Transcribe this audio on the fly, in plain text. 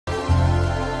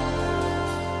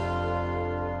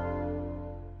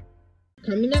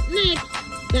Coming up next,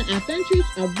 the adventures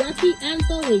of Rocky and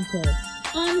Bullwinkle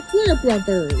on Florida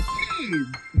Brothers.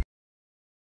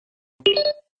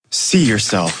 See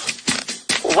yourself.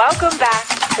 Welcome back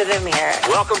to the mirror.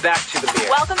 Welcome back to the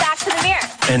mirror. Welcome back to the mirror.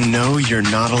 And know you're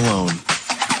not alone.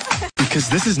 Because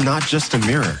this is not just a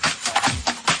mirror.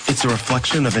 It's a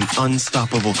reflection of an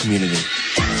unstoppable community.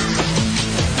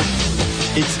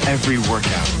 It's every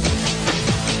workout.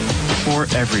 For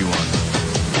everyone.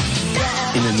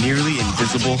 In a nearly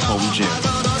invisible home gym.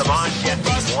 Come on,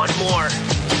 Jesse. One more.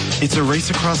 It's a race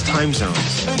across time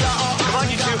zones. Come on,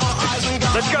 you two.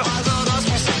 Let's go.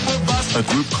 A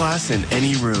group class in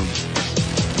any room.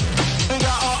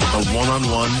 A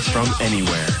one-on-one from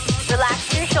anywhere.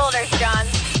 Relax your shoulders, John.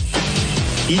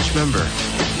 Each member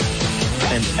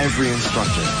and every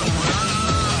instructor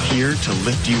here to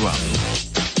lift you up.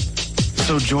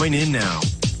 So join in now.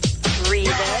 Breathe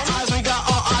in. Breathe out.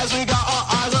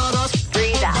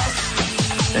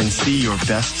 And see your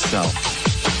best self.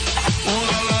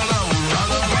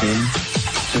 In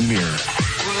the mirror.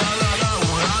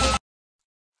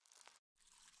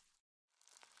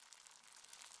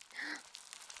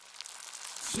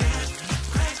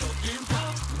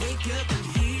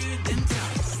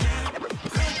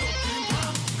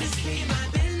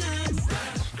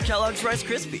 Kellogg's Rice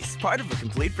Krispies, part of a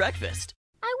complete breakfast.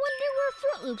 I wonder where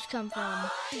Fruit Loops come from.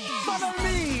 Follow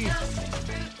me!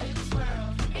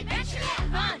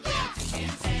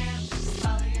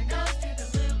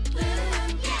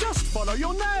 Just follow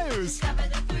your nose!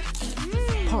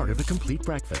 Part of a complete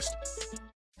breakfast.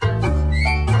 I'm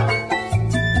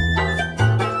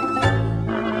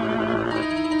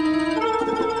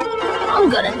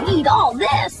gonna eat all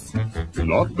this.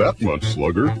 Not that much,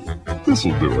 Slugger.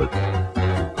 This'll do it.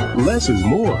 Less is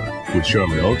more with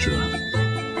Charmin Ultra.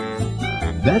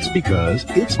 That's because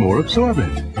it's more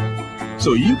absorbent.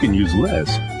 So you can use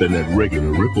less than that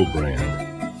regular Ripple brand.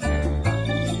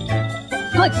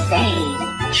 Good save.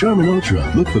 Charmin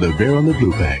Ultra. Look for the bear on the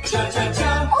blue packs.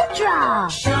 Ultra.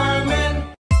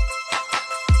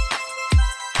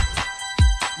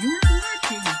 You're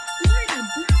watching Florida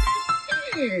Brothers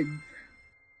Kids.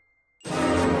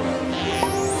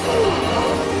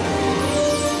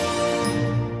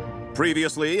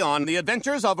 Previously on The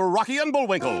Adventures of Rocky and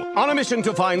Bullwinkle. On a mission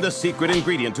to find the secret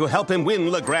ingredient to help him win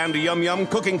Le Grand Yum Yum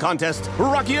cooking contest,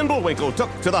 Rocky and Bullwinkle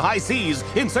took to the high seas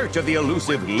in search of the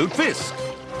elusive lutefisk.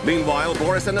 Meanwhile,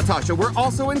 Boris and Natasha were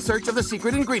also in search of the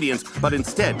secret ingredient, but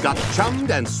instead got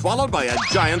chummed and swallowed by a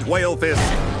giant whale fish.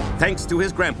 Thanks to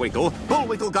his Grampwinkle,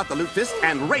 Bullwinkle got the lutefisk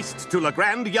and raced to Le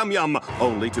Grand Yum Yum,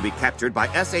 only to be captured by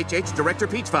SHH Director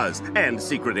Peach Fuzz and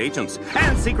secret agents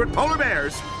and secret polar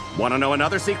bears. Want to know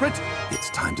another secret? It's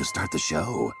time to start the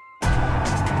show.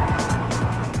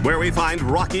 Where we find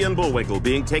Rocky and Bullwinkle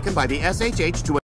being taken by the SHH to